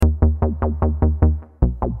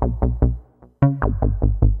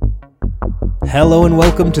Hello and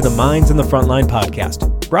welcome to the Minds on the Frontline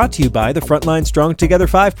podcast, brought to you by the Frontline Strong Together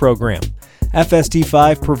 5 program.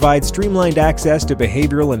 FST5 provides streamlined access to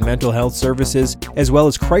behavioral and mental health services, as well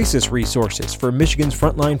as crisis resources for Michigan's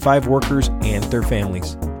Frontline 5 workers and their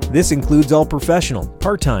families. This includes all professional,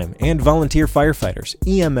 part-time, and volunteer firefighters,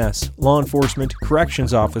 EMS, law enforcement,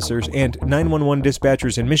 corrections officers, and 911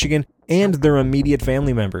 dispatchers in Michigan, and their immediate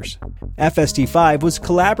family members. FST5 was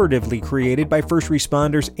collaboratively created by first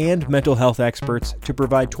responders and mental health experts to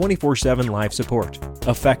provide 24/7 live support,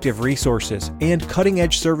 effective resources, and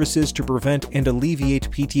cutting-edge services to prevent and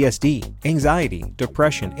alleviate PTSD, anxiety,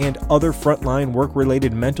 depression, and other frontline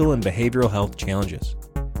work-related mental and behavioral health challenges.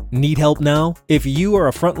 Need help now? If you are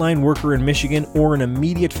a frontline worker in Michigan or an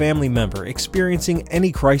immediate family member experiencing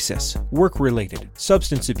any crisis, work-related,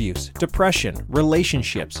 substance abuse, depression,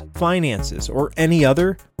 relationships, finances, or any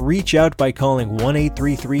other, reach out by calling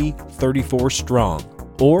 1-833-34-STRONG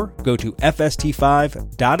or go to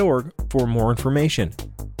fst5.org for more information.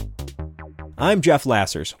 I'm Jeff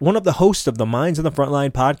Lassers, one of the hosts of the Minds on the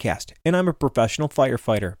Frontline podcast, and I'm a professional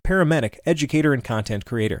firefighter, paramedic, educator, and content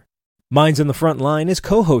creator. Minds on the Front Line is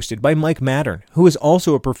co-hosted by Mike Mattern, who is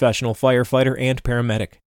also a professional firefighter and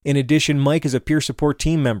paramedic. In addition, Mike is a peer support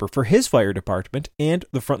team member for his fire department and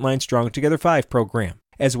the Frontline Strong Together 5 program,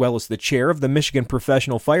 as well as the chair of the Michigan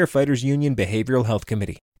Professional Firefighters Union Behavioral Health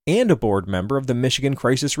Committee, and a board member of the Michigan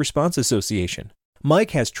Crisis Response Association.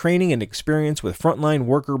 Mike has training and experience with frontline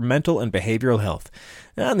worker mental and behavioral health.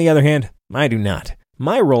 On the other hand, I do not.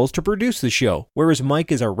 My role is to produce the show, whereas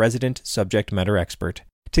Mike is our resident subject matter expert.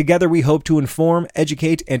 Together, we hope to inform,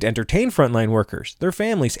 educate, and entertain frontline workers, their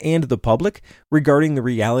families, and the public regarding the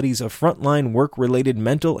realities of frontline work-related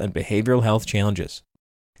mental and behavioral health challenges.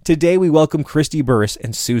 Today, we welcome Christy Burris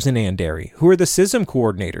and Susan Andary, who are the CISM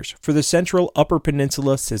coordinators for the Central Upper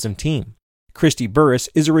Peninsula CISM team. Christy Burris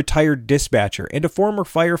is a retired dispatcher and a former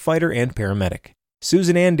firefighter and paramedic.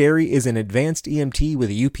 Susan Andary is an advanced EMT with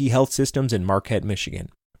UP Health Systems in Marquette, Michigan.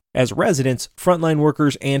 As residents, frontline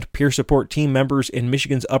workers, and peer support team members in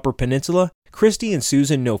Michigan's Upper Peninsula, Christy and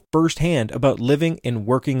Susan know firsthand about living and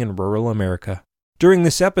working in rural America. During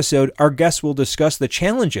this episode, our guests will discuss the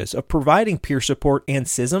challenges of providing peer support and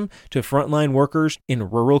CISM to frontline workers in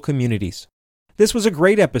rural communities. This was a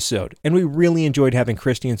great episode, and we really enjoyed having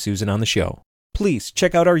Christy and Susan on the show. Please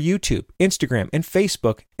check out our YouTube, Instagram, and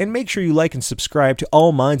Facebook, and make sure you like and subscribe to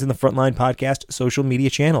all Minds in the Frontline podcast social media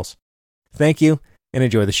channels. Thank you. And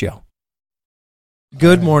enjoy the show.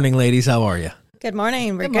 Good morning, ladies. How are you? Good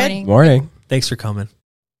morning. We're Good good. morning. Thanks for coming.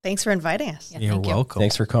 Thanks for inviting us. Yeah, You're thank you. welcome.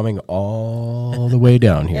 Thanks for coming all the way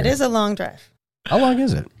down here. It is a long drive. How long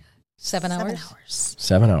is it? 7 hours.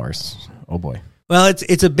 7 hours. Oh, boy. Well,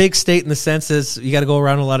 it's a big state in the sense as you got to go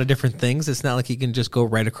around a lot of different things. It's not like you can just go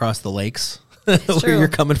right across the lakes where true. you're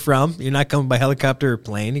coming from. You're not coming by helicopter or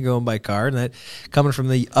plane. You're going by car. And that coming from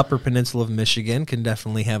the Upper Peninsula of Michigan can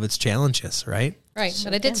definitely have its challenges, right? Right,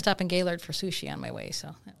 Sure but I did can. stop in Gaylord for sushi on my way,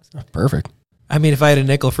 so that was good. Perfect. I mean, if I had a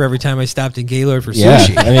nickel for every time I stopped in Gaylord for Yeah.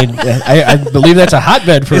 sushi. I mean, I believe that's a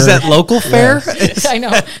hotbed for... Is that local fare? I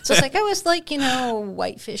know. So it's like I was like,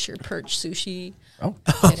 whitefish or perch sushi. Oh.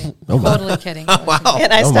 Kidding. Oh, my. Totally kidding. Wow.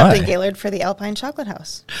 And I Oh, stopped my. in Gaylord for the Alpine Chocolate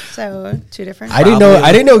House. So 2 different. I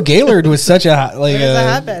didn't know Gaylord was such a... Like, It is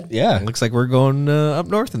a hotbed. Yeah. Looks like we're going up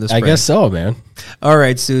north in this I spring. guess so, man. All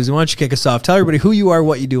right, Susan, why don't you kick us off? Tell everybody who you are,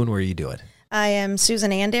 what you do, and where you do it. I am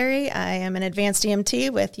Susan Andary. I am an advanced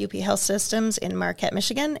EMT with UP Health Systems in Marquette,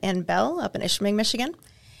 Michigan, and Bell up in Ishpeming, Michigan.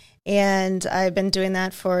 And I've been doing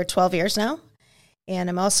that for 12 years now. And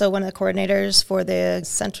I'm also one of the coordinators for the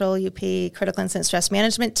Central UP Critical Incident Stress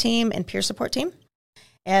Management team and peer support team,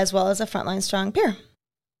 as well as a Frontline Strong peer.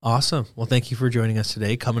 Awesome. Well, thank you for joining us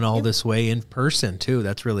today, coming all this way in person, too.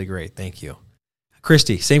 That's really great. Thank you.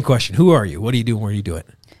 Christy, same question. Who are you? What do you do and where you do it?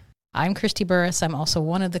 I'm Christy Burris. I'm also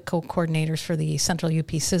one of the co-coordinators for the Central UP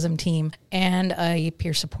CISM team and a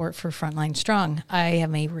peer support for Frontline Strong. I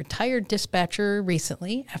am a retired dispatcher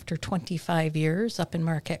recently after 25 years up in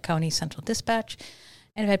Marquette County Central Dispatch,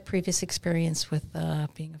 and I've had previous experience with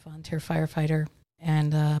being a volunteer firefighter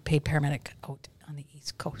and paid paramedic out on the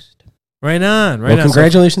East Coast. Right on. Right Well, on.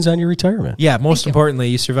 congratulations on your retirement. Yeah, most Thank you. importantly,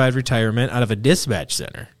 you survived retirement out of a dispatch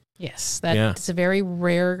center. Yes, Yeah. that's a very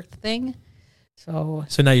rare thing. So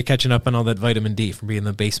So now you're catching up on all that vitamin D from being in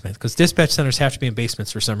the basement, because dispatch centers have to be in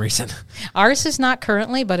basements for some reason. ours is not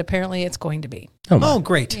currently, but apparently it's going to be. Oh, my. Oh,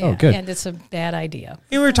 great. Yeah, good. And it's a bad idea.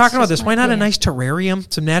 We were talking about just this. Why my not a opinion. nice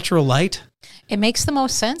terrarium, some natural light? It makes the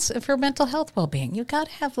most sense for mental health well-being. You got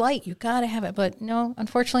to have light. You got to have it. But no,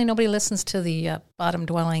 unfortunately, nobody listens to the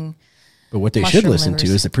bottom-dwelling But what they should listen to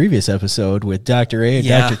is the previous episode with Dr. A and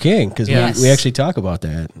Dr. King, because we actually talk about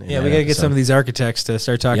that. Yeah, we got to get some of these architects to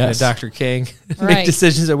start talking to Dr. King, Right. make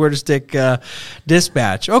decisions of where to stick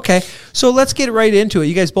dispatch. Okay, so let's get right into it.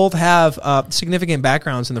 You guys both have significant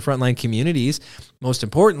backgrounds in the frontline communities, most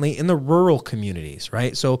importantly, in the rural communities,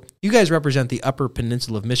 right? So you guys represent the Upper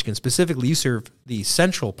Peninsula of Michigan. Specifically, you serve the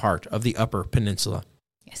central part of the Upper Peninsula.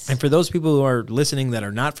 Yes. And for those people who are listening that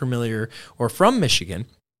are not familiar or from Michigan,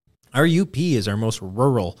 our UP is our most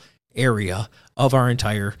rural area of our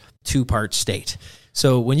entire two-part state.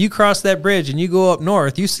 So when you cross that bridge and you go up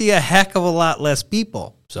north, you see a heck of a lot less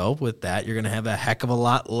people. So with that, you're going to have a heck of a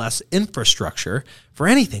lot less infrastructure for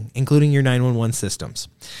anything, including your 911 systems.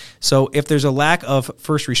 So if there's a lack of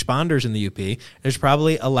first responders in the UP, there's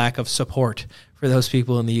probably a lack of support for those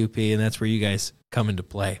people in the UP, and that's where you guys come into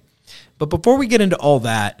play. But before we get into all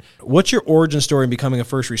that, what's your origin story in becoming a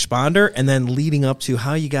first responder and then leading up to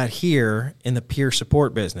how you got here in the peer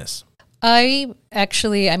support business? I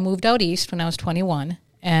moved out east when I was 21,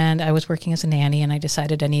 and I was working as a nanny, and I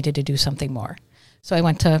decided I needed to do something more. So I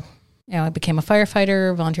went to, I became a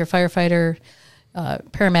firefighter, volunteer firefighter,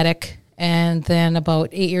 paramedic, and then about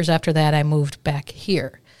 8 years after that, I moved back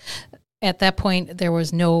here. At that point, there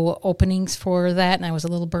was no openings for that, and I was a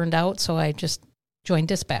little burned out, so I just joined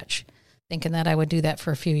dispatch, thinking that I would do that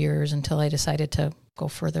for a few years until I decided to go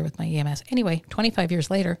further with my EMS. Anyway, 25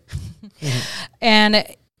 years later. And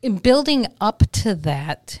in building up to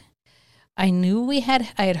that, I knew I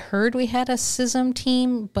had heard we had a CISM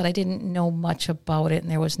team, but I didn't know much about it,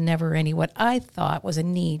 and there was never any what I thought was a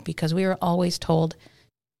need, because we were always told,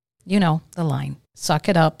 the line, suck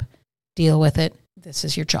it up, deal with it. This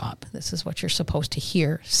is your job. This is what you're supposed to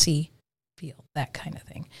hear, see, feel, that kind of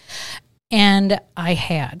thing. And I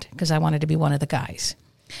had, because I wanted to be one of the guys.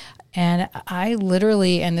 And I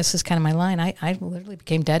literally, and this is kind of my line, I literally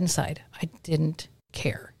became dead inside. I didn't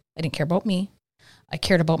care. I didn't care about me. I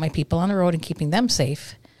cared about my people on the road and keeping them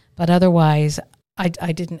safe. But otherwise, I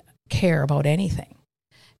didn't care about anything.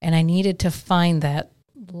 And I needed to find that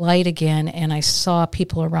light again. And I saw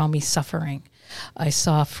people around me suffering. I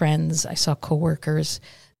saw friends, I saw coworkers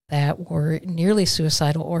that were nearly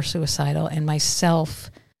suicidal or suicidal. And myself,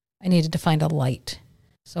 I needed to find a light.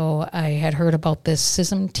 So I had heard about this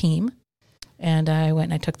CISM team, and I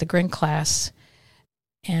went and I took the GRIN class,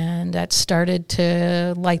 and that started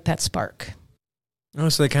to light that spark. Oh,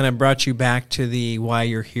 so they kind of brought you back to the why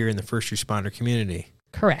you're here in the first responder community.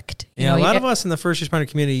 Correct. Yeah, a lot of us in the first responder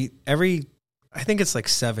community, I think it's like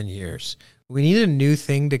 7 years, we need a new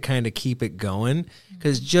thing to kind of keep it going,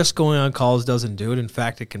 because just going on calls doesn't do it. In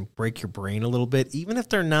fact, it can break your brain a little bit, even if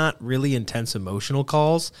they're not really intense emotional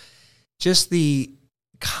calls. Just the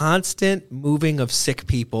constant moving of sick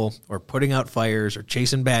people or putting out fires or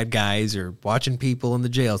chasing bad guys or watching people in the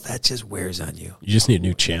jails, that just wears on you. You just need a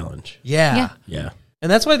new challenge. Yeah.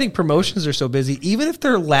 And that's why I think promotions are so busy, even if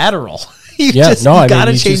they're lateral. you got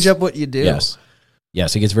to change up what you do.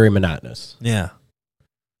 Yes, it gets very monotonous. Yeah.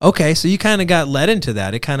 Okay, so you kind of got led into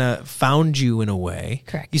that. It kind of found you in a way.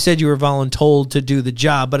 Correct. You said you were voluntold to do the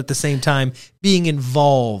job, but at the same time, being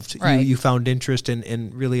involved, right. you found interest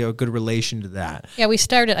and really a good relation to that. Yeah, I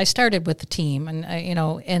started with the team, and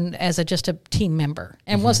and as just a team member,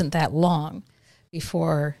 and wasn't that long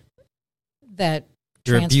before that.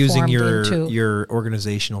 You're abusing your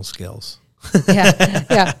organizational skills.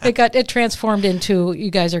 Yeah. It transformed into, you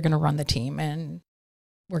guys are going to run the team, and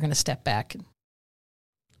we're going to step back.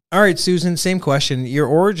 All right, Susan, same question. Your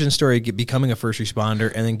origin story, becoming a first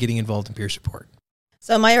responder and then getting involved in peer support.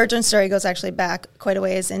 So my origin story goes actually back quite a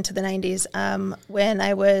ways into the 90s when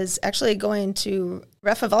I was actually going to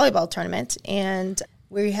ref a volleyball tournament, and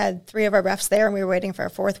we had 3 of our refs there, and we were waiting for our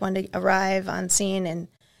 4th one to arrive on scene, and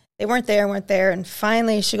they weren't there, and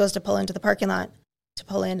finally she goes to pull into the parking lot to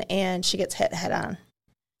pull in, and she gets hit head on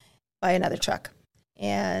by another truck.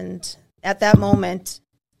 And at that moment,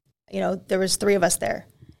 there was 3 of us there.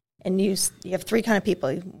 And you have 3 kind of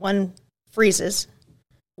people. One freezes,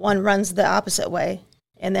 one runs the opposite way,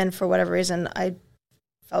 and then for whatever reason, I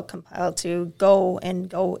felt compelled to go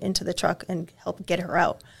into the truck and help get her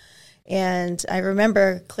out. And I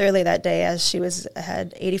remember clearly that day, as she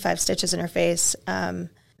had 85 stitches in her face.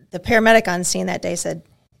 The paramedic on scene that day said,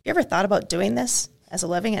 "Have you ever thought about doing this as a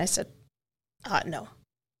living?" And I said, "No."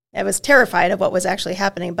 I was terrified of what was actually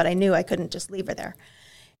happening, but I knew I couldn't just leave her there.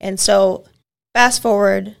 And so fast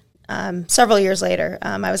forward. Several years later,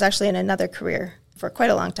 I was actually in another career for quite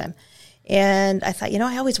a long time. And I thought,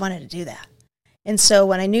 I always wanted to do that. And so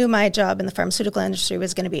when I knew my job in the pharmaceutical industry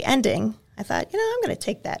was going to be ending, I thought, I'm going to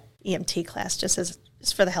take that EMT class just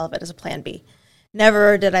for the hell of it as a plan B.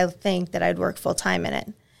 Never did I think that I'd work full time in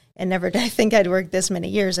it. and never did I think I'd work this many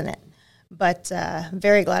years in it. But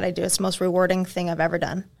very glad I do. It's the most rewarding thing I've ever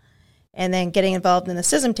done. And then getting involved in the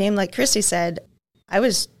CISM team, like Christy said, I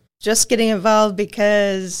was just getting involved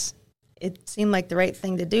because it seemed like the right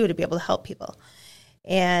thing to do to be able to help people.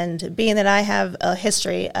 And being that I have a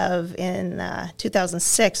history of, in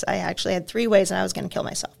 2006, I actually had 3 ways that I was going to kill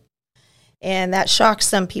myself. And that shocked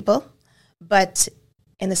some people. But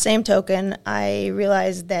in the same token, I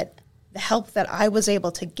realized that the help that I was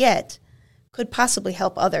able to get could possibly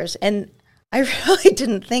help others. And I really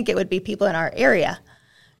didn't think it would be people in our area,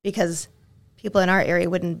 because people in our area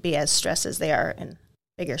wouldn't be as stressed as they are in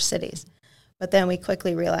bigger cities. But then we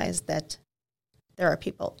quickly realized that there are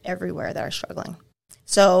people everywhere that are struggling.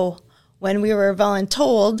 So when we were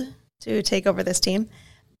voluntold to take over this team,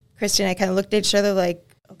 Christy and I kind of looked at each other like,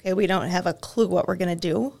 okay, we don't have a clue what we're going to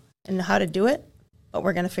do and how to do it, but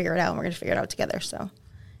we're going to figure it out, and we're going to figure it out together. So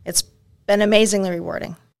it's been amazingly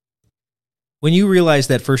rewarding. When you realize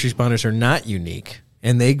that first responders are not unique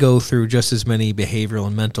and they go through just as many behavioral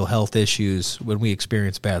and mental health issues when we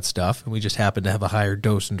experience bad stuff, and we just happen to have a higher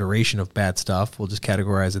dose and duration of bad stuff, we'll just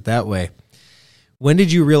categorize it that way. When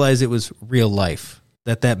did you realize it was real life,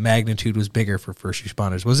 that magnitude was bigger for first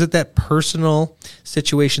responders? Was it that personal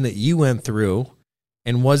situation that you went through,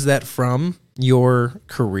 and was that from your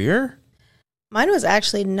career? Mine was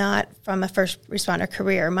actually not from a first responder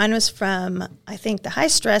career. Mine was from, I think, the high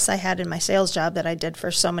stress I had in my sales job that I did for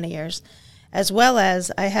so many years, as well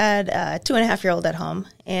as I had a 2.5-year-old at home,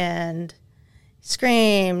 and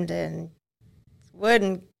screamed and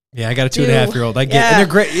wouldn't. Yeah, I got a 2.5-year-old. I get it. And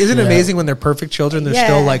they're great. Isn't it amazing when they're perfect children, they're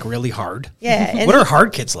still like really hard? Yeah. What are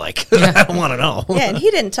hard kids like? I don't want to know. Yeah, and he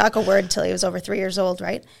didn't talk a word until he was over 3 years old,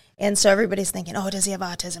 right? And so everybody's thinking, oh, does he have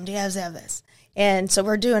autism? Do he have this? And so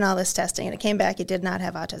we're doing all this testing, and it came back he did not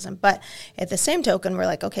have autism. But at the same token, we're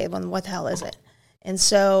like, okay, well, what the hell is it? And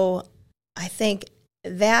so I think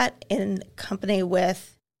that, in company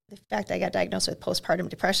with the fact I got diagnosed with postpartum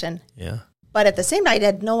depression. Yeah. But at the same time, I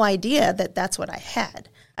had no idea that that's what I had.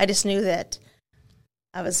 I just knew that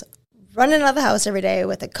I was running out of the house every day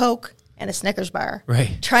with a Coke and a Snickers bar.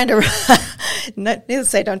 Right. Trying to, needless to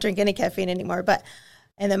say, don't drink any caffeine anymore.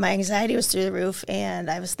 And then my anxiety was through the roof, and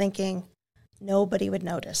I was thinking nobody would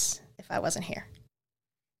notice if I wasn't here.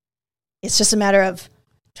 It's just a matter of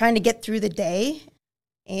trying to get through the day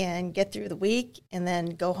and get through the week, and then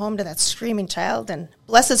go home to that screaming child. And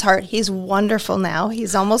bless his heart, he's wonderful now.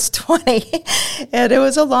 He's almost 20. And it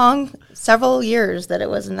was a long, several years that it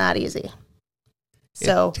was not easy.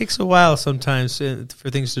 So it takes a while sometimes for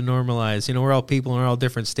things to normalize. You know, we're all people and we're all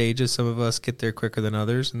different stages. Some of us get there quicker than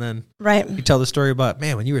others. And then you tell the story about,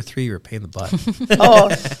 man, when you were 3, you were a pain in the butt. Oh,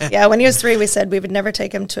 yeah. When he was 3, we said we would never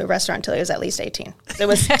take him to a restaurant until he was at least 18. It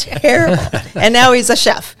was terrible. And now he's a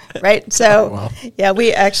chef, right? So, yeah,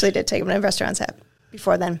 we actually did take him to restaurants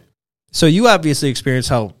before then. So you obviously experienced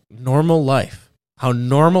how normal life, how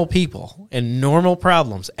normal people and normal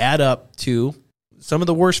problems add up to some of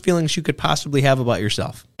the worst feelings you could possibly have about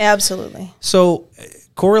yourself. Absolutely. So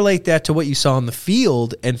correlate that to what you saw in the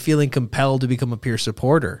field and feeling compelled to become a peer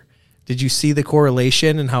supporter. Did you see the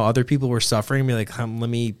correlation and how other people were suffering? Be like, let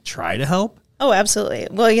me try to help? Oh, absolutely.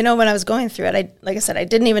 Well, you know, when I was going through it, like I said, I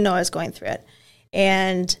didn't even know I was going through it.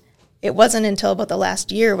 And it wasn't until about the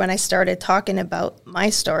last year when I started talking about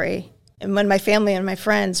my story, and when my family and my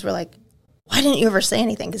friends were like, why didn't you ever say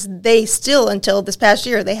anything? Because they still, until this past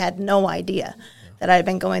year, they had no idea that I had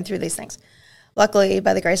been going through these things. Luckily,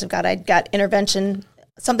 by the grace of God, I got intervention.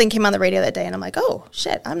 Something came on the radio that day, and I'm like, oh,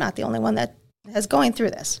 shit, I'm not the only one that is going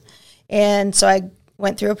through this. And so I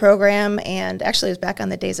went through a program, and actually it was back on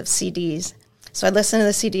the days of CDs. So I listened to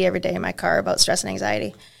the CD every day in my car about stress and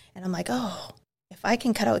anxiety. And I'm like, oh, if I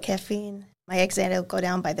can cut out caffeine, my anxiety will go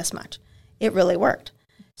down by this much. It really worked.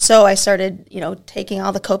 So I started, taking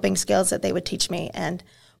all the coping skills that they would teach me.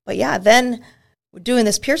 But yeah, then doing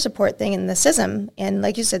this peer support thing in the CISM, and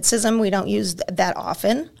like you said, CISM, we don't use that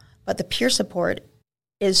often, but the peer support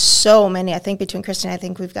is so many. I think between Christy and I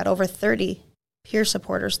think we've got over 30 peer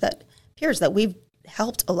supporters peers that we've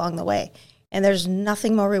helped along the way. And there's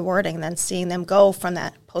nothing more rewarding than seeing them go from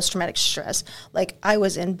that post-traumatic stress, like I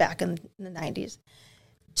was in back in the 90s,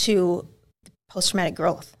 to post-traumatic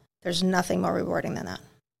growth. There's nothing more rewarding than that.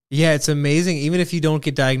 Yeah, it's amazing. Even if you don't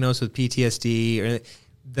get diagnosed with PTSD, or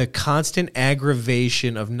the constant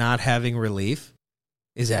aggravation of not having relief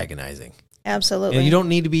is agonizing. Absolutely. And you don't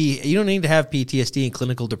need to have PTSD and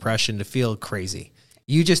clinical depression to feel crazy.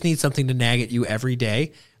 You just need something to nag at you every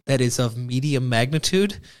day that is of medium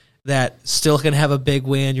magnitude, that still can have a big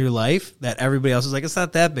way in your life, that everybody else is like, it's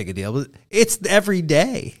not that big a deal, but it's every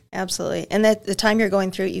day. Absolutely. And that the time you're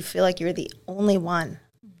going through it, you feel like you're the only one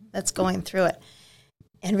that's going through it.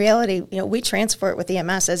 In reality, we transport with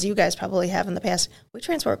EMS, as you guys probably have in the past. We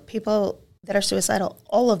transport people that are suicidal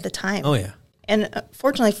all of the time. Oh, yeah. And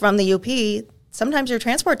fortunately from the UP, sometimes your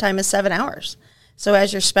transport time is 7 hours. So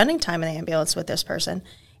as you're spending time in the ambulance with this person,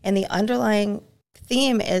 and the underlying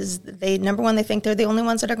theme is number one, they think they're the only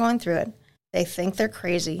ones that are going through it. They think they're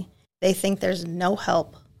crazy. They think there's no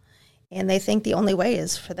help. And they think the only way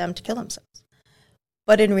is for them to kill themselves.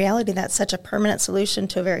 But in reality, that's such a permanent solution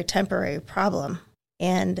to a very temporary problem.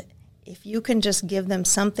 And if you can just give them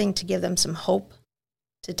something to give them some hope,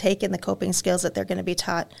 to take in the coping skills that they're going to be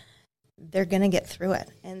taught, they're going to get through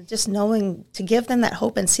it. And just knowing to give them that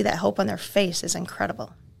hope and see that hope on their face is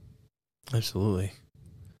incredible. Absolutely.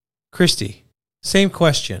 Christy, same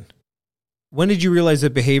question. When did you realize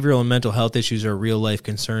that behavioral and mental health issues are real-life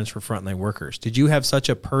concerns for frontline workers? Did you have such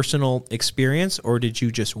a personal experience, or did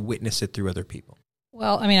you just witness it through other people?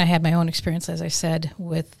 Well, I had my own experience, as I said,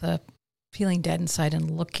 with feeling dead inside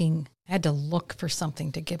and looking. I had to look for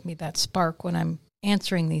something to give me that spark when I'm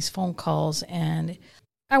answering these phone calls. And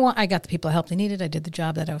I got the people the help they needed. I did the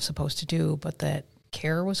job that I was supposed to do, but that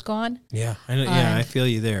care was gone. Yeah, I know. Yeah, I feel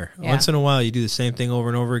you there. Yeah. Once in a while, you do the same thing over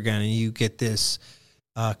and over again, and you get this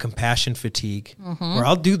compassion fatigue, where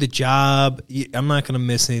I'll do the job. I'm not going to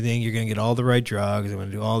miss anything. You're going to get all the right drugs. I'm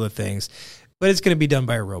going to do all the things, but it's going to be done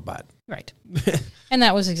by a robot. Right. And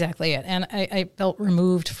that was exactly it. And I felt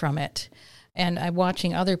removed from it. And I'm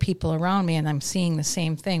watching other people around me, and I'm seeing the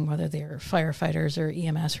same thing, whether they're firefighters or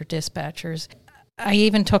EMS or dispatchers. I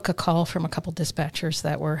even took a call from a couple dispatchers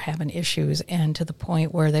that were having issues, and to the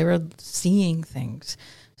point where they were seeing things.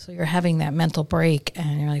 So you're having that mental break,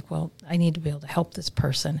 and you're like, well, I need to be able to help this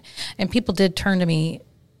person. And people did turn to me,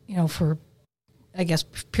 for, I guess,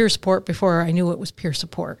 peer support before I knew it was peer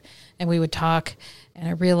support. And we would talk, and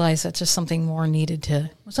I realized that's just something more needed to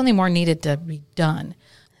be done.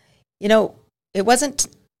 It wasn't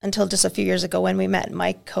until just a few years ago when we met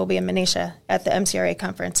Mike, Kobe, and Manisha at the MCRA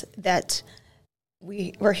conference that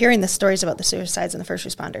we were hearing the stories about the suicides and the first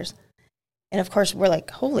responders. And of course, we're like,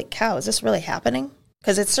 holy cow, is this really happening?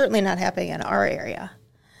 Because it's certainly not happening in our area.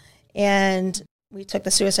 And we took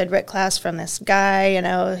the suicide writ class from this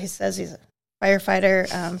guy, he says he's a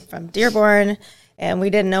firefighter from Dearborn, and we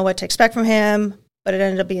didn't know what to expect from him, but it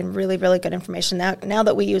ended up being really, really good information now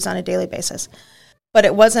that we use on a daily basis. But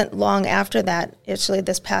it wasn't long after that, actually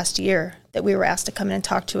this past year, that we were asked to come in and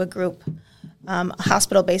talk to a group, a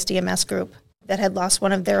hospital-based EMS group that had lost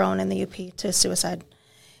one of their own in the UP to suicide.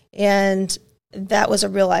 And that was a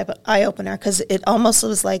real eye-opener, because it almost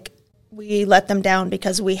was like we let them down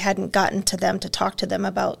because we hadn't gotten to them to talk to them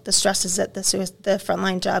about the stresses that the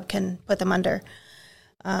frontline job can put them under.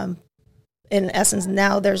 In essence,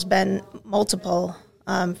 now there's been multiple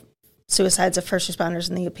suicides of first responders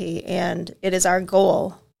in the UP, and it is our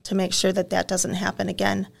goal to make sure that doesn't happen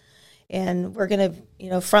again. And we're going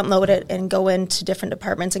to, front load it and go into different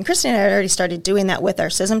departments. And Christy and I already started doing that with our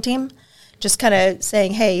CISM team, just kind of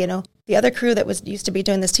saying, hey, the other crew that used to be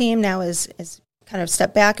doing this team now is kind of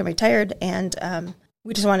stepped back and retired, and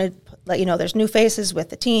we just wanted to let you know there's new faces with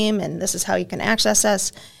the team, and this is how you can access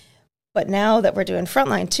us. But now that we're doing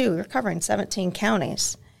Frontline too, we're covering 17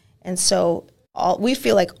 counties, and so we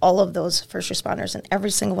feel like all of those first responders in every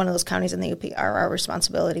single one of those counties in the UP are our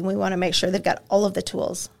responsibility. And we want to make sure they've got all of the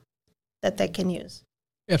tools that they can use.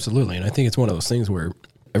 Absolutely. And I think it's one of those things where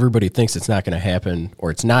everybody thinks it's not going to happen,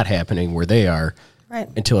 or it's not happening where they are, right,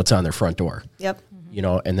 until it's on their front door. Yep.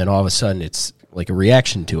 And then all of a sudden it's like a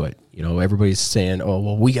reaction to it. Everybody's saying, oh,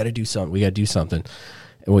 well, we got to do something. We got to do something.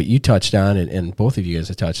 And what you touched on, and both of you guys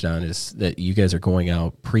have touched on, is that you guys are going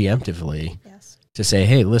out preemptively, yes, to say,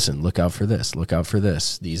 hey, listen, look out for this. Look out for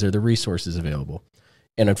this. These are the resources available.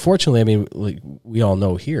 And unfortunately, like we all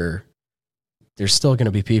know here, there's still going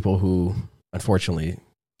to be people who, unfortunately,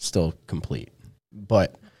 still complete.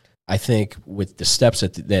 But I think with the steps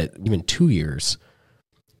that even 2 years,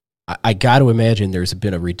 I got to imagine there's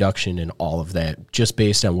been a reduction in all of that, just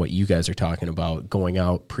based on what you guys are talking about, going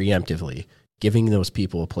out preemptively, giving those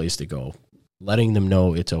people a place to go, letting them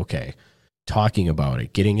know it's okay, talking about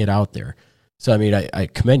it, getting it out there. So, I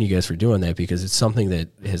commend you guys for doing that, because it's something that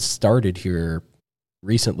has started here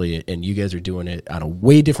recently, and you guys are doing it on a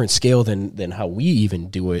way different scale than how we even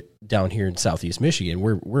do it down here in Southeast Michigan.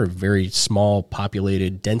 We're a very small,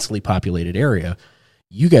 densely populated area.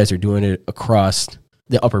 You guys are doing it across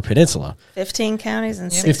the Upper Peninsula. 15 counties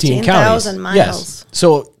and 16,000 miles. Yes.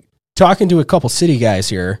 So talking to a couple city guys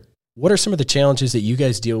here, what are some of the challenges that you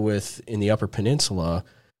guys deal with in the Upper Peninsula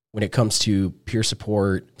when it comes to peer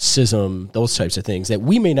support, CISM, those types of things that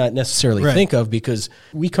we may not necessarily think of, because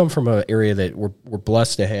we come from an area that we're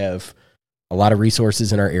blessed to have a lot of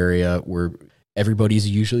resources in our area where everybody's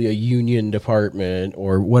usually a union department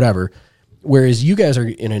or whatever. Whereas you guys are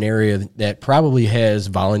in an area that probably has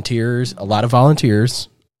volunteers, a lot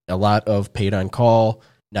of paid on call,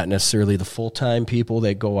 not necessarily the full-time people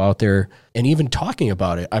that go out there and even talking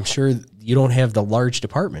about it. I'm sure you don't have the large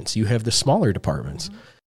departments. You have the smaller departments.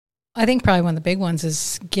 I think probably one of the big ones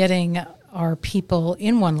is getting our people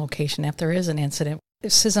in one location if there is an incident.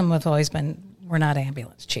 CISM have always been, we're not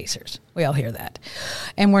ambulance chasers. We all hear that.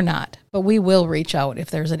 And we're not. But we will reach out. If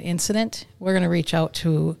there's an incident, we're going to reach out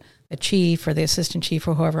to the chief or the assistant chief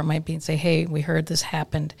or whoever it might be and say, hey, we heard this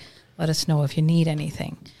happened. Let us know if you need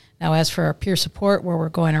anything. Now, as for our peer support, where we're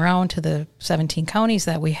going around to the 17 counties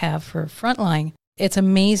that we have for Frontline, it's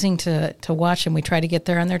amazing to watch them. We try to get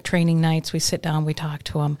there on their training nights. We sit down, we talk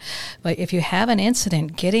to them. But if you have an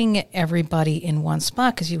incident, getting everybody in one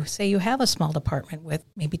spot, because you say you have a small department with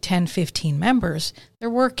maybe 10, 15 members,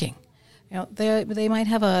 they're working. They might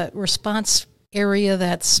have a response area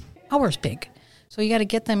that's hours big. So you got to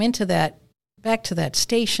get them into that, back to that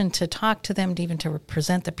station to talk to them, to even to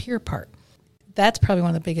present the peer part. That's probably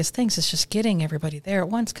one of the biggest things is just getting everybody there at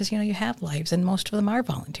once because, you have lives and most of them are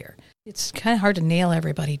volunteer. It's kind of hard to nail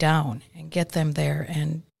everybody down and get them there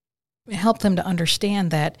and help them to understand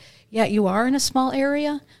that, yeah, you are in a small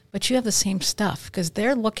area, but you have the same stuff because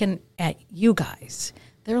they're looking at you guys.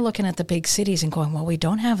 They're looking at the big cities and going, well, we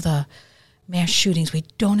don't have the mass shootings. We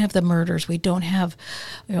don't have the murders. We don't have,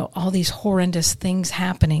 all these horrendous things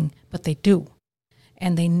happening, but they do.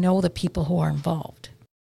 And they know the people who are involved.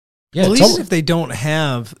 Yeah, at least if they don't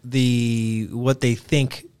have what they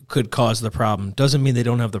think could cause the problem, doesn't mean they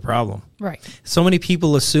don't have the problem. Right. So many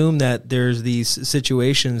people assume that there's these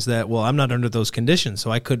situations that, well, I'm not under those conditions, so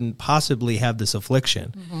I couldn't possibly have this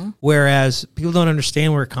affliction. Mm-hmm. Whereas people don't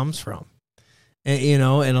understand where it comes from. And,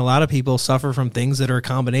 and a lot of people suffer from things that are a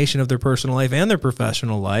combination of their personal life and their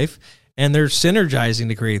professional life, and they're synergizing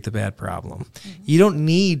to create the bad problem. Mm-hmm. You don't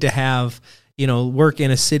need to have, work in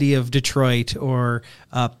a city of Detroit or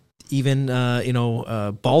even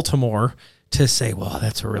Baltimore to say, well,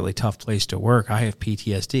 that's a really tough place to work. I have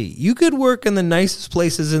PTSD. You could work in the nicest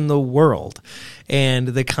places in the world, and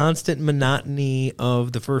the constant monotony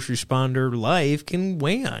of the first responder life can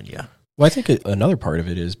weigh on you. Well, I think another part of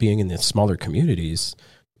it is being in the smaller communities,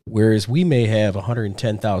 whereas we may have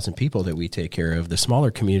 110,000 people that we take care of. The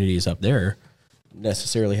smaller communities up there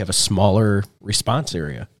necessarily have a smaller response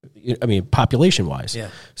area. I mean, population-wise. Yeah.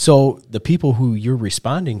 So the people who you're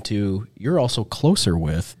responding to, you're also closer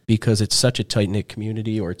with because it's such a tight-knit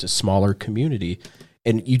community or it's a smaller community.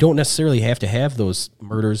 And you don't necessarily have to have those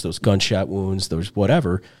murders, those gunshot wounds, those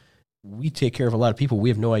whatever. We take care of a lot of people. We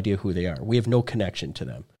have no idea who they are. We have no connection to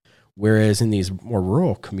them. Whereas in these more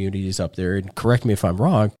rural communities up there, and correct me if I'm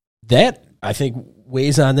wrong, that, I think,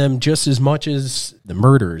 weighs on them just as much as the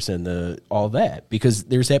murders and all that, because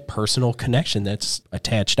there's that personal connection that's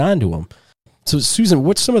attached onto them. So, Susan,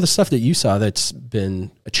 what's some of the stuff that you saw that's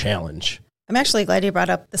been a challenge? I'm actually glad you brought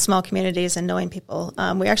up the small communities and knowing people.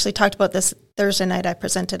 We actually talked about this Thursday night. I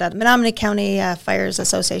presented at the Menominee County Fires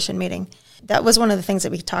Association meeting. That was one of the things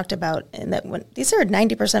that we talked about, and that these are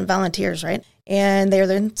 90% volunteers, right? And they're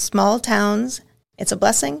in small towns. It's a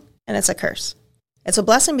blessing and it's a curse. It's a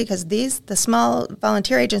blessing because the small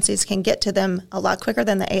volunteer agencies can get to them a lot quicker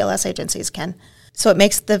than the ALS agencies can. So it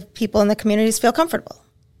makes the people in the communities feel comfortable.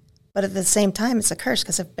 But at the same time, it's a curse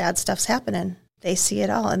because if bad stuff's happening, they see it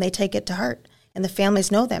all and they take it to heart. And the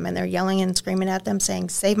families know them and they're yelling and screaming at them saying,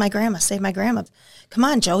 save my grandma, save my grandma. Come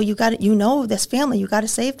on, Joe, you know this family, you got to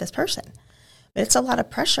save this person. But it's a lot of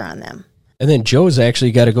pressure on them. And then Joe's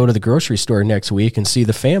actually got to go to the grocery store next week and see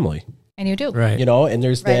the family. And you do. Right. And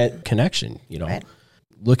there's that connection, Right.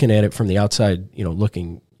 Looking at it from the outside,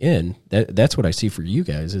 looking in, that's what I see for you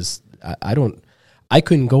guys is I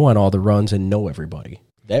couldn't go on all the runs and know everybody.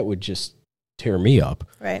 That would just tear me up.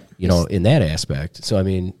 Right. In that aspect. So, I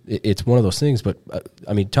mean, it's one of those things, but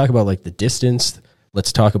talk about like the distance.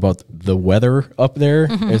 Let's talk about the weather up there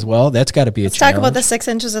as well. That's got to be a challenge. Let's talk about the 6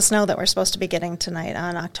 inches of snow that we're supposed to be getting tonight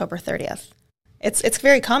on October 30th. It's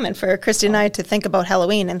very common for Christy and I to think about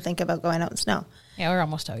Halloween and think about going out in snow. Yeah, we're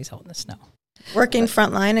almost always out in the snow. Working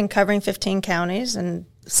Frontline and covering 15 counties and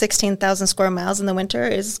 16,000 square miles in the winter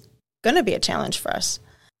is going to be a challenge for us.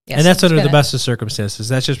 Yes, and that's under the best of circumstances.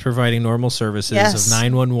 That's just providing normal services of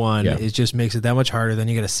 911. Yeah. It just makes it that much harder. Then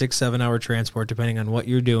you get a 6-7 hour transport depending on what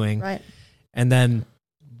you're doing. Right. And then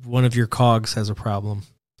one of your cogs has a problem.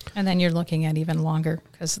 And then you're looking at even longer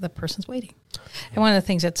because the person's waiting. And one of the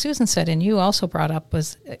things that Susan said, and you also brought up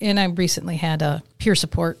was, and I recently had a peer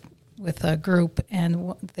support with a group,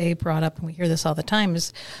 and they brought up, and we hear this all the time,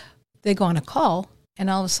 is they go on a call And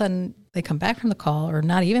all of a sudden, they come back from the call, or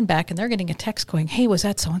not even back, and they're getting a text going, hey, was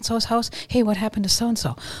that so-and-so's house? Hey, what happened to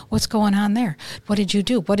so-and-so? What's going on there? What did you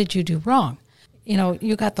do? What did you do wrong? You know,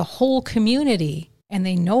 you got the whole community, and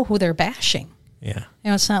they know who they're bashing. Yeah. You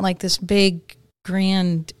know, it's not like this big,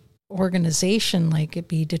 grand organization like it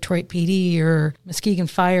be Detroit PD or Muskegon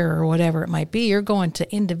Fire or whatever it might be. You're going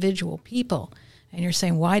to individual people, and you're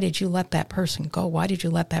saying, why did you let that person go? Why did you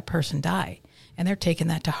let that person die? And they're taking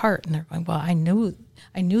that to heart, and they're going, well, I knew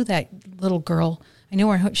that little girl. I knew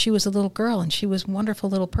her. She was a little girl, and she was a wonderful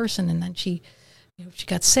little person. And then she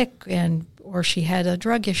got sick, or she had a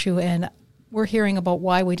drug issue, and we're hearing about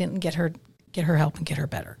why we didn't get her help and get her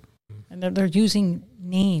better. And they're using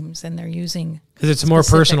names, and they're using because it's a more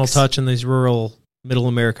personal touch in these rural Middle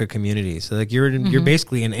America communities. So like you're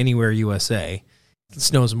basically in anywhere USA. It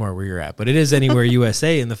snows more where you're at, but it is anywhere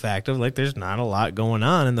USA in the fact of like there's not a lot going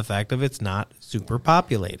on, and the fact of it's not super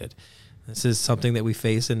populated. This is something that we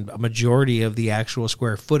face in a majority of the actual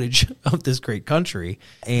square footage of this great country,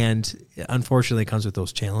 and unfortunately it comes with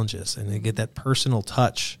those challenges, and they get that personal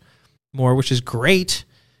touch more, which is great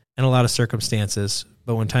in a lot of circumstances,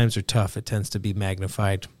 but when times are tough, it tends to be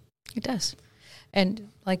magnified. It does. And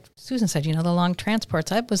like Susan said, the long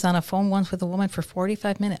transports. I was on a phone once with a woman for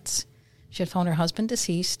 45 minutes. She had found her husband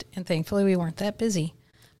deceased, and thankfully we weren't that busy.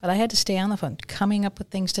 But I had to stay on the phone, coming up with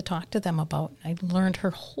things to talk to them about. I learned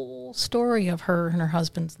her whole story of her and her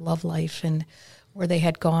husband's love life and where they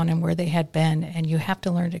had gone and where they had been. And you have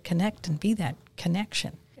to learn to connect and be that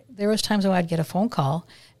connection. There was times when I'd get a phone call,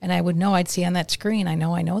 and I would know, I'd see on that screen, I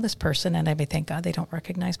know this person, and I'd be, thank God they don't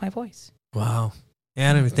recognize my voice. Wow.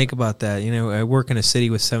 Yeah, I didn't even think about that. I work in a city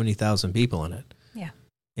with 70,000 people in it. Yeah.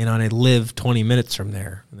 And I live 20 minutes from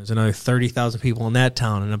there. And there's another 30,000 people in that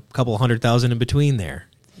town and a couple 100,000 in between there.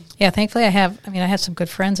 Yeah, thankfully I had some good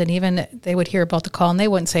friends, and even they would hear about the call, and they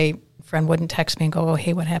wouldn't say, friend wouldn't text me and go, oh,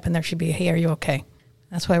 hey, what happened there? She'd be, hey, are you okay?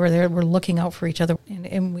 That's why we're there. We're looking out for each other,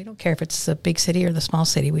 and we don't care if it's the big city or the small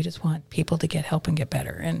city. We just want people to get help and get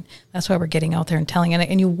better, and that's why we're getting out there and telling.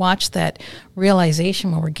 And you watch that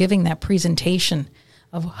realization when we're giving that presentation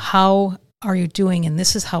of how are you doing, and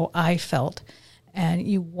this is how I felt. And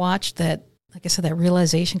you watch that, like I said, that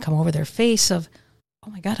realization come over their face of, oh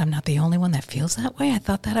my God, I'm not the only one that feels that way. I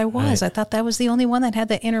thought that I was. Right. I thought that was the only one that had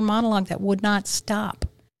that inner monologue that would not stop.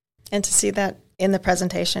 And to see that in the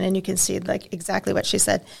presentation, and you can see like exactly what she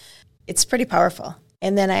said, it's pretty powerful.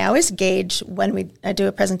 And then I always gauge when I do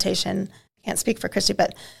a presentation, I can't speak for Christy,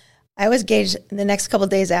 but I always gauge in the next couple of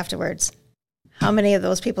days afterwards, how many of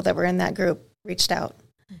those people that were in that group reached out.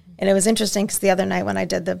 Mm-hmm. And it was interesting because the other night when I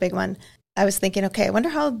did the big one, I was thinking, okay, I wonder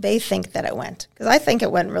how they think that it went. Because I think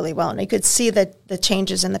it went really well. And you could see the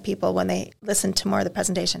changes in the people when they listened to more of the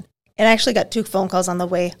presentation. And I actually got 2 phone calls on the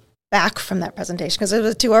way back from that presentation because it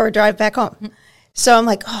was a 2-hour drive back home. Mm-hmm. So I'm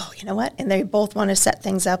like, oh, you know what? And they both want to set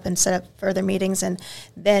things up and set up further meetings and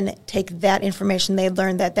then take that information they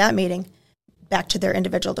learned at that meeting back to their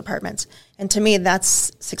individual departments. And to me,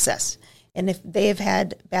 that's success. And if they've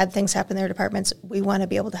had bad things happen in their departments, we want to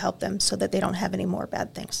be able to help them so that they don't have any more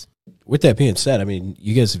bad things. With that being said, I mean,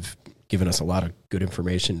 you guys have given us a lot of good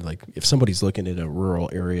information. Like if somebody's looking at a rural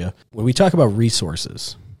area, when we talk about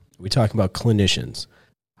resources, we talk about clinicians,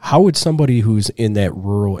 how would somebody who's in that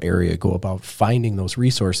rural area go about finding those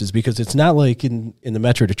resources? Because it's not like in the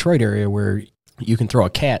Metro Detroit area where you can throw a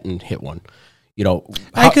cat and hit one.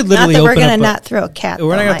 I could literally we're going to not throw a cat.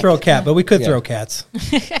 We're not going to throw a cat, but we could throw cats.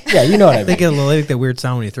 Yeah, you know what I mean. They make that weird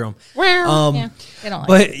sound when you throw them. Yeah, they don't like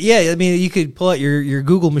but it. yeah, I mean, you could pull out your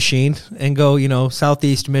Google machine and go,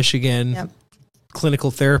 Southeast Michigan clinical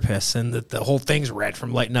therapists, and the whole thing's red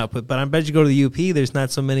from lighting up. But I bet you go to the UP, there's not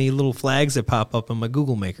so many little flags that pop up on my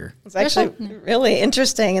Google maker. It's actually really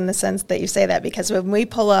interesting in the sense that you say that, because when we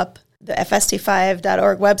pull up the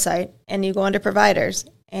fst5.org website and you go under providers,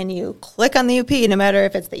 and you click on the UP, no matter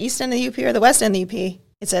if it's the east end of the UP or the west end of the UP,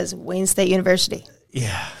 it says Wayne State University.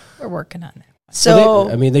 Yeah. We're working on that. So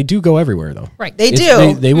they do go everywhere, though. Right. They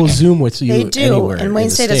do. They will Zoom with you. They do. Anywhere and Wayne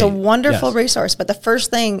State is a wonderful Yes. resource. But the first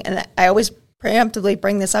thing, and I always preemptively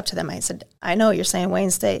bring this up to them, I said, I know you're saying Wayne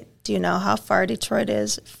State. Do you know how far Detroit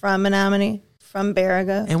is from Menominee, from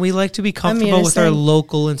Baraga? And we like to be comfortable with our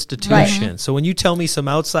local institution. Right. So when you tell me some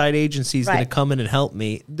outside agency is going to come in and help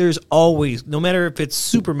me, there's always, no matter if it's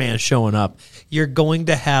Superman showing up, you're going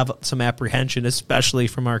to have some apprehension, especially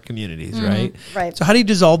from our communities, right? Right. So how do you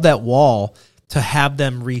dissolve that wall to have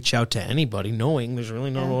them reach out to anybody, knowing there's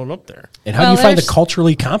really no one up there? And how do you find the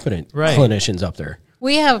culturally competent clinicians up there?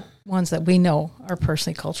 We have ones that we know are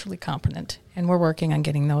personally culturally competent, and we're working on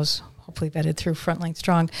getting those hopefully vetted through Frontline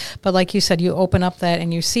Strong. But like you said, you open up that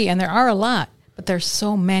and you see, and there are a lot, but there's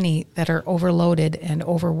so many that are overloaded and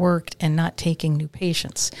overworked and not taking new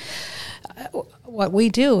patients. What we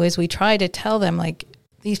do is we try to tell them, like,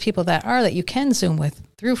 these people that you can Zoom with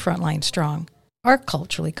through Frontline Strong are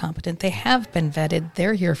culturally competent. They have been vetted.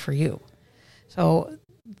 They're here for you. So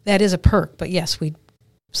that is a perk. But yes,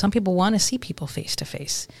 some people want to see people face to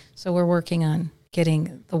face. So we're working on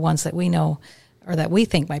getting the ones that we know or that we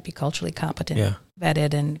think might be culturally competent,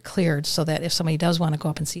 vetted and cleared, so that if somebody does want to go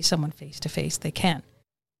up and see someone face to face, they can.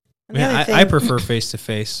 I prefer face to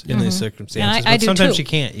face in these circumstances. I but sometimes too. you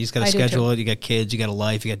can't. You just got to schedule it. You got kids. You got a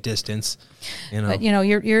life. You got distance. But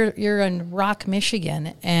you're in Rock,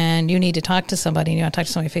 Michigan, and you need to talk to somebody. And you want to talk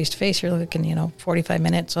to somebody face to face. You're looking, 45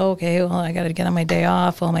 minutes. Okay, well, I got to get on my day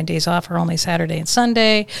off. Well, my days off are only Saturday and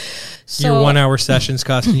Sunday. So, your 1 hour sessions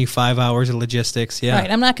costing you 5 hours of logistics. Yeah, right.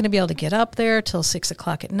 I'm not going to be able to get up there till 6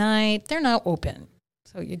 o'clock at night. They're not open,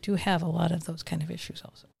 so you do have a lot of those kind of issues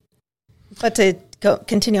also. But to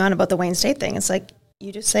continue on about the Wayne State thing, it's like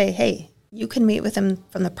you just say, hey, you can meet with him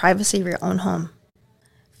from the privacy of your own home,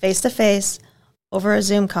 face-to-face, over a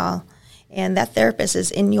Zoom call, and that therapist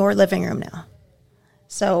is in your living room now.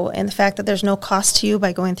 So, and the fact that there's no cost to you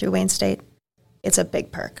by going through Wayne State, it's a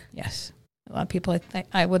big perk. Yes. A lot of people,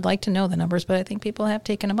 I would like to know the numbers, but I think people have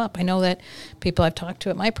taken them up. I know that people I've talked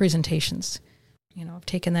to at my presentations, have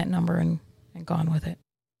taken that number and gone with it.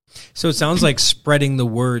 So it sounds like spreading the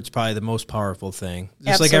word's probably the most powerful thing, just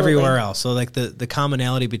Absolutely. like everywhere else. So like the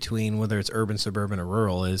commonality between whether it's urban, suburban, or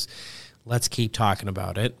rural is let's keep talking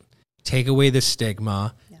about it, take away the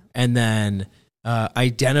stigma, and then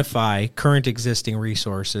identify current existing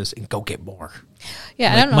resources and go get more. Yeah,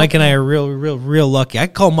 like, I don't know. Mike and I are real lucky. I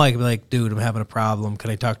call Mike and be like, dude, I'm having a problem. Can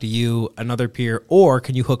I talk to you, another peer, or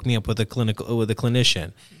can you hook me up with a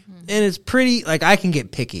clinician? And it's pretty, like, I can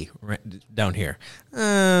get picky down here.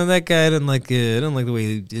 That guy didn't like it. I don't like the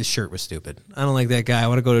way his shirt was stupid. I don't like that guy. I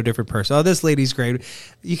want to go to a different person. Oh, this lady's great.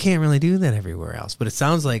 You can't really do that everywhere else. But it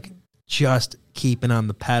sounds like just keeping on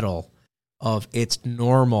the pedal of it's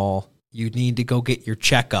normal. You need to go get your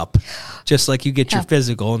checkup, just like you get your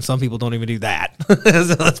physical, and some people don't even do that.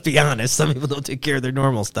 So let's be honest. Some people don't take care of their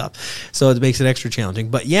normal stuff. So it makes it extra challenging.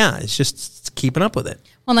 But, yeah, it's just keeping up with it.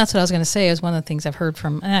 Well, and that's what I was going to say is one of the things I've heard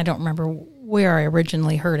from, and I don't remember where I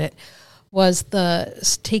originally heard it, was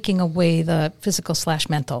the taking away the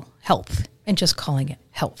physical/mental health and just calling it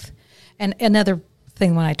health. And another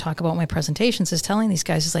thing when I talk about my presentations is telling these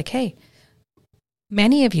guys is like, hey,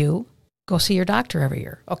 many of you go see your doctor every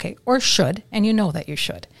year, okay, or should, and you know that you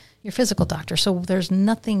should, your physical doctor. So there's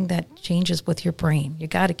nothing that changes with your brain. You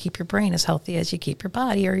got to keep your brain as healthy as you keep your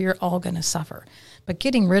body, or you're all going to suffer. But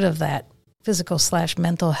getting rid of that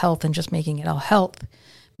physical/mental health and just making it all health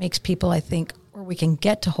makes people, I think, or we can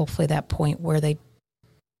get to hopefully that point where they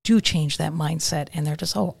do change that mindset and they're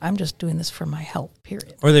just, oh, I'm just doing this for my health,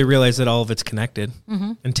 period. Or they realize that all of it's connected,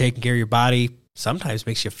 and taking care of your body sometimes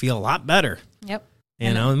makes you feel a lot better. Yep.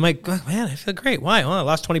 And Mike, man, I feel great. Why? Well, I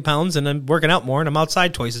lost 20 pounds and I'm working out more and I'm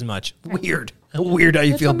outside twice as much. Weird. Weird how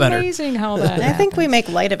you feel better. It's amazing how that And I think we make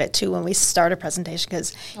light of it, too, when we start a presentation,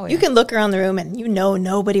 because you can look around the room and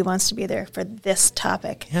nobody wants to be there for this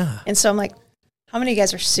topic. Yeah. And so I'm like, how many of you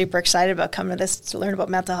guys are super excited about coming to this to learn about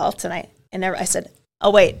mental health tonight? And I said, oh,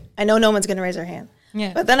 wait, I know no one's going to raise their hand.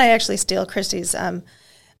 Yeah. But then I actually steal Christy's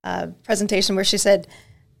presentation where she said,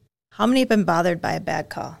 how many have been bothered by a bad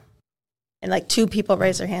call? And like 2 people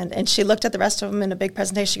raised their hand. And she looked at the rest of them in a big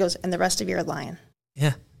presentation. She goes, and the rest of you are lying.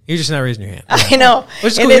 Yeah. You're just not raising your hand. I know.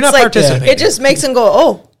 Which is And cool. You're it's not participating. It just makes them go,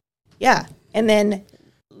 oh, yeah. And then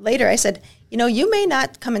later I said, you may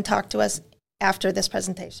not come and talk to us after this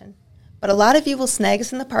presentation, but a lot of you will snag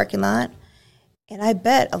us in the parking lot. And I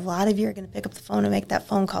bet a lot of you are going to pick up the phone and make that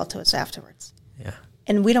phone call to us afterwards. Yeah.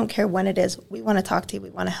 And we don't care when it is. We want to talk to you. We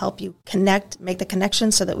want to help you connect, make the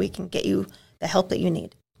connection so that we can get you the help that you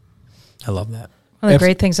need. I love that. One of the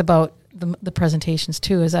great things about the presentations,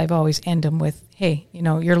 too, is I've always end them with, hey,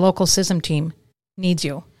 your local CISM team needs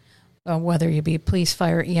you. Whether you be police,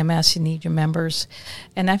 fire, EMS, you need your members.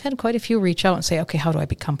 And I've had quite a few reach out and say, okay, how do I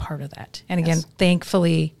become part of that? And again,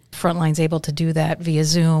 thankfully, Frontline's able to do that via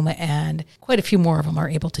Zoom, and quite a few more of them are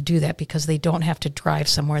able to do that because they don't have to drive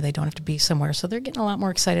somewhere, they don't have to be somewhere. So they're getting a lot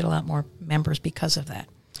more excited, a lot more members because of that.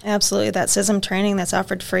 Absolutely. That CISM training that's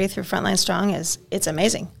offered free through Frontline Strong it's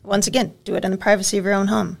amazing. Once again, do it in the privacy of your own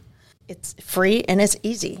home. It's free and it's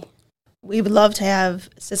easy. We would love to have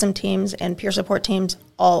CISM teams and peer support teams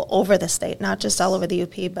all over the state, not just all over the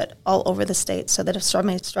UP, but all over the state, so that if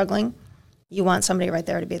somebody's struggling, you want somebody right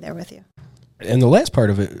there to be there with you. And the last part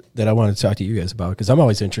of it that I wanted to talk to you guys about, because I'm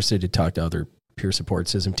always interested to talk to other peer support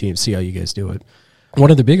CISM teams, see how you guys do it. One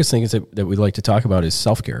of the biggest things that we'd like to talk about is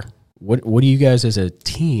self-care. what do you guys as a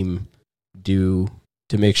team do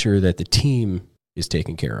to make sure that the team is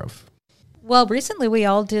taken care of? Well, recently we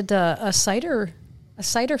all did a cider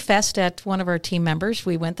fest at one of our team members.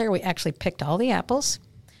 We went there. We actually picked all the apples.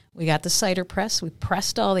 We got the cider press. We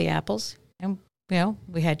pressed all the apples, and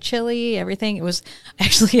we had chili, everything. It was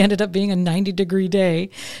actually ended up being a 90-degree day.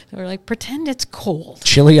 We're like, pretend it's cold.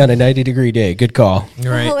 Chili on a 90-degree day. Good call.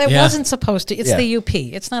 Right. Well, it wasn't supposed to. It's the UP.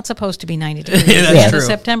 It's not supposed to be 90 degrees Yeah, at that's the end true. of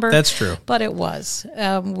September. That's true. But it was.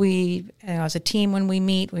 We, as a team, when we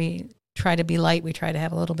meet, we try to be light. We try to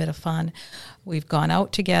have a little bit of fun. We've gone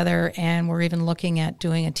out together, and we're even looking at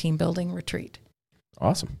doing a team building retreat.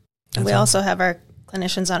 Awesome. And we also have our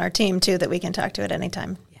clinicians on our team, too, that we can talk to at any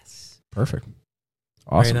time. Yes. Perfect.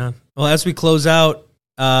 Awesome. Right on. Well, as we close out,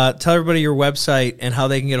 tell everybody your website and how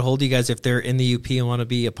they can get a hold of you guys if they're in the UP and want to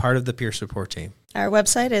be a part of the peer support team. Our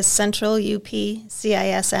website is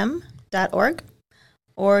centralupcism.org,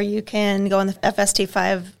 or you can go on the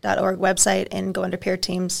fst5.org website and go under peer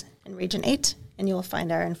teams in Region 8, and you will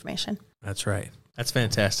find our information. That's right. That's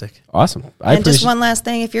fantastic. Awesome. And just one last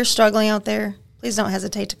thing, if you're struggling out there, please don't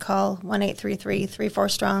hesitate to call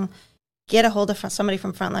 1-833-34-STRONG. Get a hold of somebody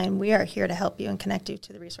from Frontline. We are here to help you and connect you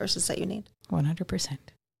to the resources that you need. 100%.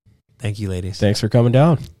 Thank you, ladies. Thanks for coming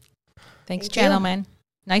down. Thanks, Thank you. gentlemen.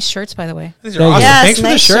 Nice shirts, by the way. These are Thank awesome. you. Yes, Thanks for the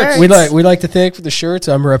nice shirts. shirts. We'd like to thank for the shirts.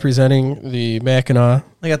 I'm representing the Mackinac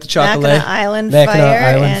I got the Mackinac chocolate. Island Mackinac Fire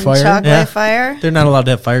Island and Fire. Chocolate Yeah. Fire. They're not allowed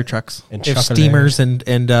to have fire trucks. And They have chocolate. steamers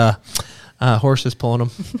and horses pulling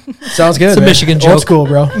them. Sounds good. It's a man. Michigan Old joke. school,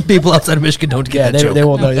 bro. People outside of Michigan don't get Yeah, that joke. they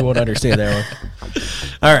won't know. They won't understand that one.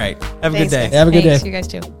 All right. Have a good Thanks, day. guys. Have a good Thanks, day. you guys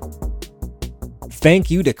too.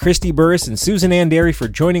 Thank you to Christy Burris and Susan Ann Derry for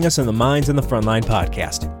joining us on the Minds on the Frontline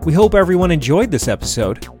podcast. We hope everyone enjoyed this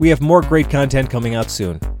episode. We have more great content coming out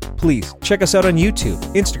soon. Please check us out on YouTube,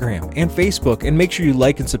 Instagram, and Facebook, and make sure you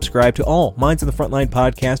like and subscribe to all Minds on the Frontline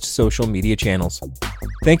podcast social media channels.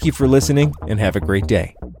 Thank you for listening, and have a great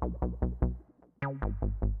day.